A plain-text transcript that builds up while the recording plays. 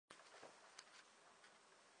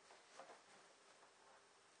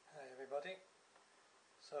everybody.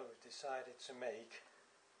 So we've decided to make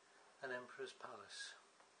an Emperor's Palace,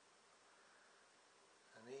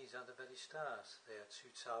 and these are the very stars. They are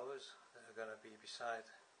two towers that are going to be beside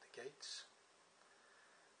the gates,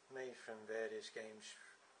 made from various Games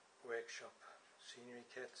Workshop scenery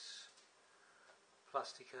kits,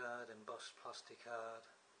 plasticard, embossed plasticard.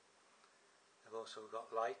 They've also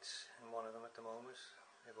got lights in one of them at the moment,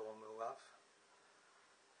 everyone will have.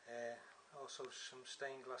 Also some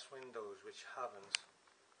stained glass windows which haven't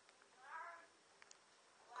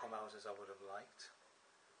come out as I would have liked.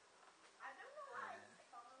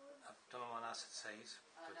 I've done them on acetate,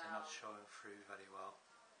 but they're not showing through very well.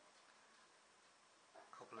 A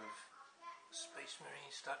couple of Space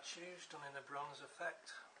Marine statues done in a bronze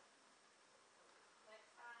effect.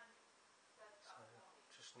 So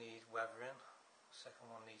just need weathering. The second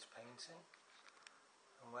one needs painting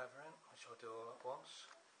and weathering, which I'll do all at once.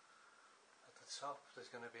 At the top there's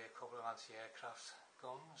going to be a couple of anti-aircraft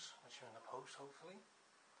guns which are in the post hopefully.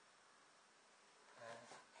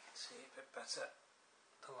 You can see a bit better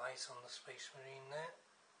the light on the Space Marine there.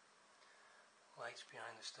 Lights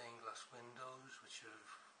behind the stained glass windows which are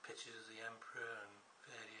pictures of the Emperor and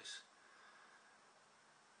various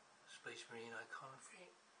Space Marine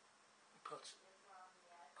iconography, but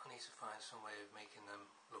I need to find some way of making them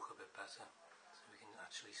look a bit better so we can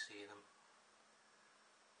actually see them.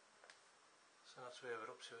 So that's where we're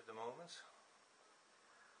up to at the moment.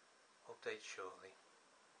 Update shortly.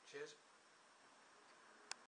 Cheers.